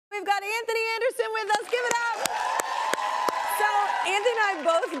we've got Anthony Anderson with us. Give it up. So Anthony and I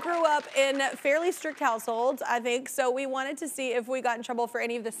both grew up in fairly strict households, I think, so we wanted to see if we got in trouble for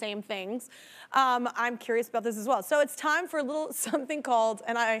any of the same things. I'm curious about this as well. So it's time for a little something called,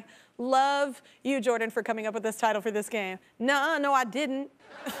 and I love you, Jordan, for coming up with this title for this game. No, I didn't.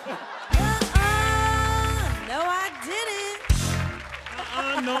 No, I didn't.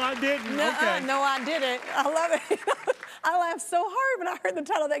 No, I didn't. Okay. No, I didn't. I love it. I laughed so hard when I heard the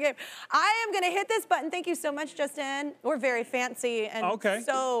title of that game. I am going to hit this button. Thank you so much, Justin. We're very fancy and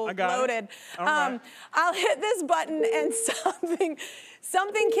so loaded. Right. I'll hit this button and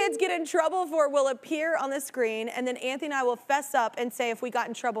something kids get in trouble for will appear on the screen, and then Anthony and I will fess up and say if we got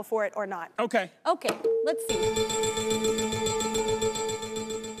in trouble for it or not. Okay. Okay, let's see.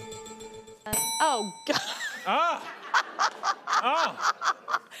 Oh, God.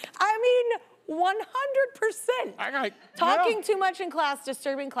 I mean, 100%. Talking too much in class,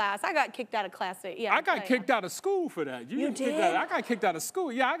 disturbing class. I got kicked out of class. Yeah. I got kicked out of school for that. You did? I got kicked out of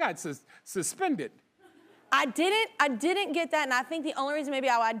school. Yeah, I got suspended. I didn't get that, and I think the only reason maybe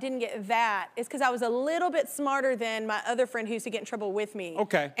I didn't get that is because I was a little bit smarter than my other friend who used to get in trouble with me.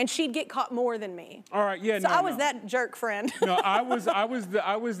 Okay. And she'd get caught more than me. All right, yeah, so I was that jerk friend. No, I was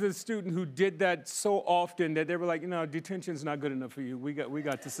the student who did that so often that they were like, you know, detention's not good enough for you. We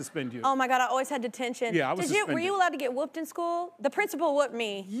got to suspend you. Oh my God, I always had detention. Yeah, I was suspended. Were you allowed to get whooped in school? The principal whooped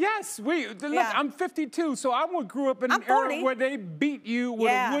me. Yes, look, I'm 52, so I grew up in an era where they beat you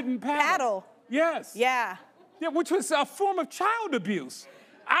with a wooden paddle. Yes. Yeah. Yeah, which was a form of child abuse.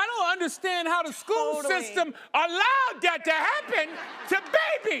 I don't understand how the school system allowed that to happen to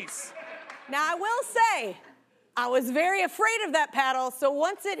babies. Now, I will say, I was very afraid of that paddle, so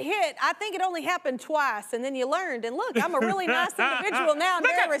once it hit, I think it only happened twice, and then you learned, and look, I'm a really nice individual now. Look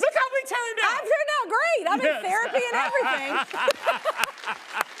how we turned out. I've turned out great. I'm in therapy and everything.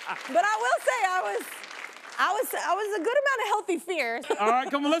 But I will say, I was a good amount of healthy fear. All right,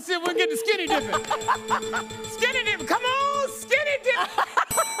 come on, let's see if we can get the skinny dipping. Skinny dipping, come on, skinny dipping.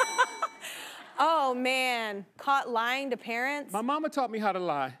 Oh, man, caught lying to parents? My mama taught me how to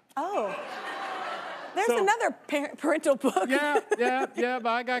lie. Oh. There's another parental book. Yeah, but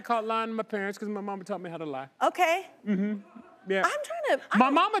I got caught lying to my parents because my mama taught me how to lie. Okay. Yeah. My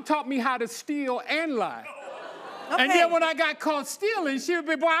mama taught me how to steal and lie. Okay. And then when I got caught stealing, she would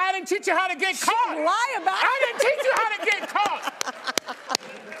be, boy, I didn't teach you how to get caught. She'd lie about it. I didn't teach you how to get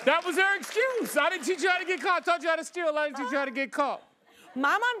caught. That was her excuse. I didn't teach you how to get caught. I taught you how to steal. I didn't teach you how to get caught.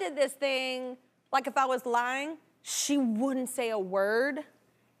 My mom did this thing, like if I was lying, she wouldn't say a word,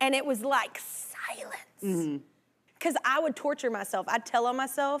 and it was like silence. Because I would torture myself. I'd tell on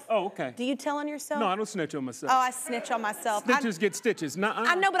myself. Oh, okay. Do you tell on yourself? No, I don't snitch on myself. Oh, I snitch on myself. Snitches get stitches. Nuh-uh.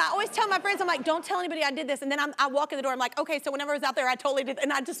 I know, but I always tell my friends, I'm like, don't tell anybody I did this. And then I walk in the door, I'm like, okay, so whenever I was out there, I totally did,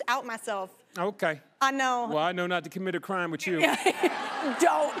 and I just out myself. Okay. I know. Well, I know not to commit a crime with you.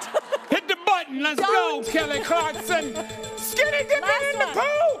 Don't. Hit the button. Let's go, Kelly Clarkson. Skinny dipping in the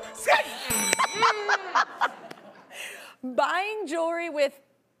pool. Buying jewelry with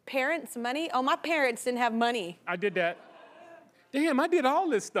parents' money? Oh, my parents didn't have money. I did that. Damn, I did all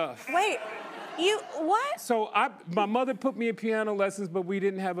this stuff. Wait, what? So my mother put me in piano lessons, but we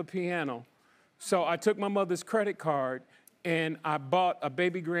didn't have a piano. So I took my mother's credit card and I bought a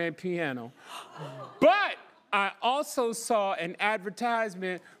baby grand piano. But I also saw an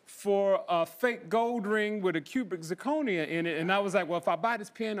advertisement for a fake gold ring with a cubic zirconia in it, and I was like, well, if I buy this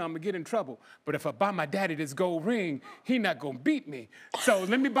piano, I'm gonna get in trouble. But if I buy my daddy this gold ring, he not gonna beat me. So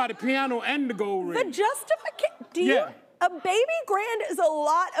let me buy the piano and the gold ring. The justification, a baby grand is a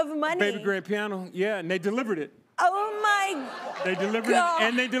lot of money. Baby grand piano, yeah, and they delivered it. Oh my They delivered it,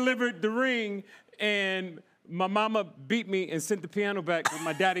 and they delivered the ring, and my mama beat me and sent the piano back, but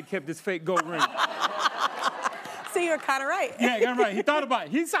my daddy kept this fake gold ring. So you were kind of right. Yeah, you're right. He thought about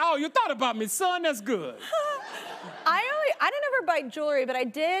it. He said, oh, you thought about me, son, that's good. I didn't ever buy jewelry, but I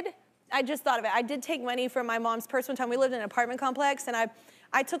just thought of it. I did take money from my mom's purse one time. We lived in an apartment complex, and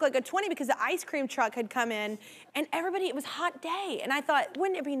I took like a 20 because the ice cream truck had come in, and it was a hot day, and I thought,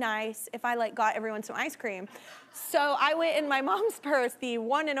 wouldn't it be nice if I like got everyone some ice cream? So I went in my mom's purse the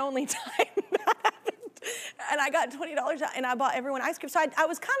one and only time that happened, and I got $20 out, and I bought everyone ice cream. So I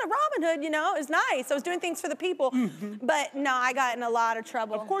was kind of Robin Hood, you know, it was nice. I was doing things for the people, but no, I got in a lot of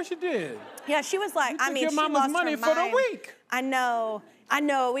trouble. Of course you did. Yeah, she was like, you took your mama's money for the week. I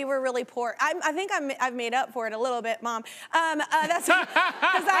know, we were really poor. I think I've made up for it a little bit, Mom. That's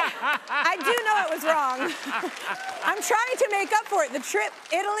because I do know it was wrong. I'm trying to make up for it. The trip,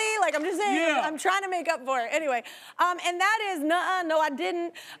 Italy, like I'm just saying, I'm trying to make up for it. Anyway, and that is, no, I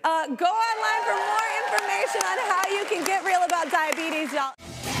didn't. Go online for more information on how you can get real about diabetes, y'all.